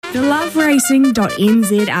The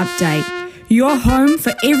LOVERACING.NZ update. Your home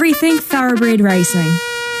for everything thoroughbred racing.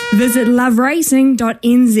 Visit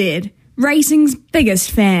LOVERACING.NZ. Racing's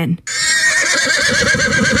biggest fan.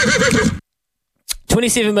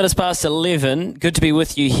 27 minutes past 11. Good to be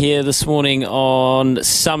with you here this morning on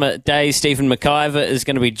Summit Day. Stephen McIver is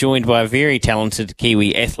going to be joined by a very talented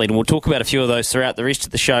Kiwi athlete, and we'll talk about a few of those throughout the rest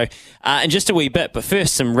of the show in just a wee bit. But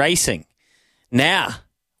first, some racing. Now,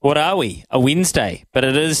 what are we? A Wednesday, but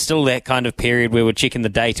it is still that kind of period where we're checking the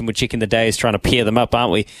date and we're checking the days, trying to pair them up,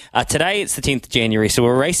 aren't we? Today, it's the 10th of January, so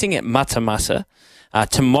we're racing at Matamata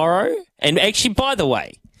tomorrow. And actually, by the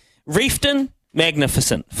way, Reefton,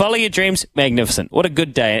 magnificent. Follow your dreams, magnificent. What a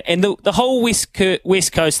good day. And the whole West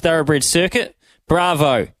Coast Thoroughbred circuit,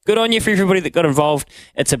 bravo. Good on you for everybody that got involved.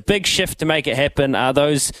 It's a big shift to make it happen.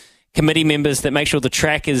 Those committee members that make sure the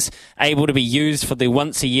track is able to be used for the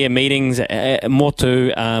once-a-year meetings at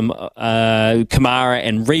Motu, Kamara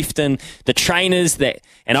and Reefton, the trainers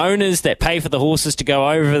and owners that pay for the horses to go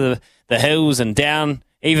over the hills and down,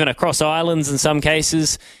 even across islands in some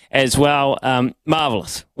cases as well.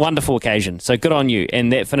 Marvellous. Wonderful occasion. So good on you.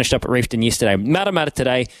 And that finished up at Reefton yesterday. Matamata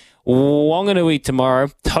today, Wanganui tomorrow,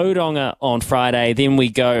 Tauranga on Friday. Then we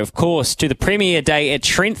go, of course, to the premiere day at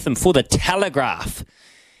Trentham for the Telegraph.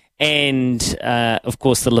 And, of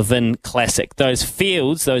course, the Levin Classic. Those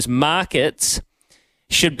fields, those markets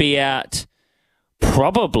should be out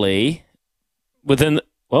probably within...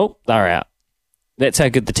 Well, they're out. That's how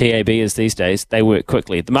good the TAB is these days. They work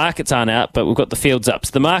quickly. The markets aren't out, but we've got the fields up.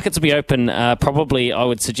 So the markets will be open probably, I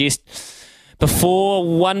would suggest, before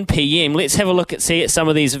 1 p.m. Let's have a look at some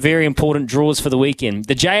of these very important draws for the weekend.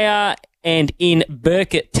 The JR and N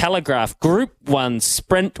Burkitt Telegraph Group 1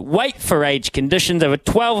 Sprint, weight for age conditions, over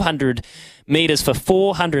 1,200 metres for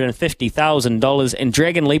 $450,000. And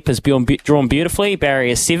Dragon Leap has been drawn beautifully,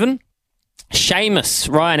 barrier 7.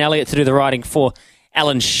 Seamus, Ryan Elliott to do the riding for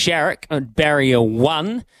Alan Sharrock at barrier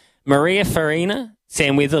 1. Maria Farina,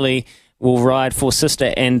 Sam Weatherly will ride for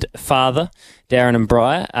sister and father, Darren and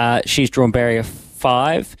Briar. She's drawn barrier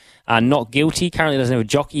 5. Not Guilty, currently doesn't have a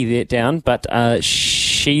jockey there down, but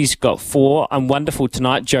she's got 4. Wonderful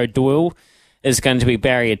tonight. Joe Doyle is going to be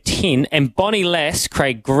barrier 10. And Bonnie Lass,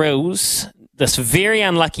 Craig Grills, this very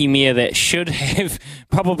unlucky mare that should have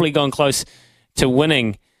probably gone close to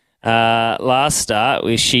winning last start,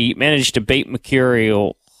 where she managed to beat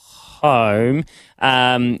Mercurial home,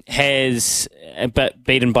 but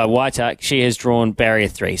beaten by Waitak. She has drawn barrier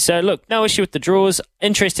 3. So look, no issue with the draws.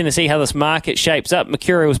 Interesting to see how this market shapes up.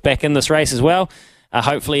 Mercurial's back in this race as well.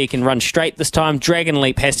 Hopefully he can run straight this time. Dragon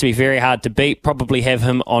Leap has to be very hard to beat. Probably have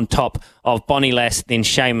him on top of Bonnie Lass, then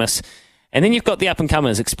Seamus. And then you've got the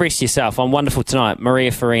up-and-comers. Express yourself on Wonderful Tonight.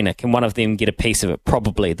 Maria Farina. Can one of them get a piece of it?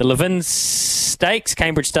 Probably. The Levin Stakes,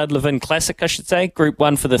 Cambridge Stud Levin Classic, I should say. Group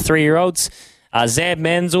 1 for the 3-year-olds. Zab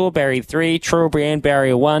Manzor, barrier 3. Trillbriand,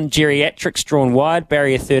 barrier 1. Geriatrics, drawn wide,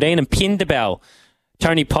 barrier 13. And Pendabell,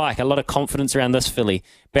 Tony Pike, a lot of confidence around this filly.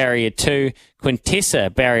 Barrier 2.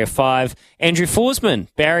 Quintessa, barrier 5. Andrew Forsman,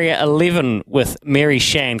 barrier 11 with Mary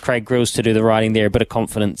Shan, Craig Grills to do the riding there. A bit of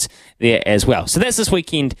confidence there as well. So that's this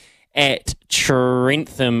weekend at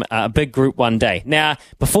Trentham, a big Group 1 day. Now,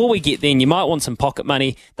 before we get there, you might want some pocket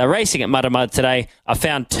money. They're racing at Matamata today. I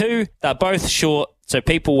found 2. They're both short, so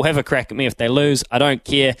people will have a crack at me if they lose. I don't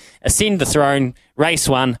care. Ascend the Throne, race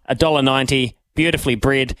 1, $1.90, beautifully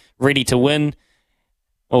bred, ready to win.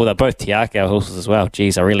 Oh, they're both Tiakau horses as well.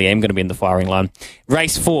 Geez, I really am going to be in the firing line.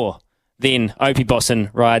 Race 4, then Opie Bosson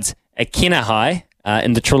rides Akena High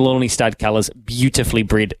in the Trelawney stud colours. Beautifully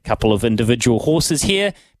bred couple of individual horses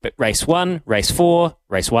here. But race 1, race 4,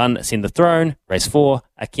 race 1, Ascend the Throne, race 4,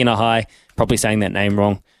 Akena High. Probably saying that name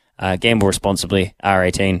wrong. Gamble responsibly,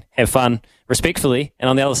 R18. Have fun, respectfully. And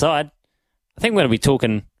on the other side, I think we're going to be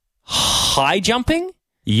talking high jumping.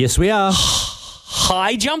 Yes, we are.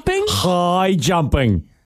 High jumping? High jumping.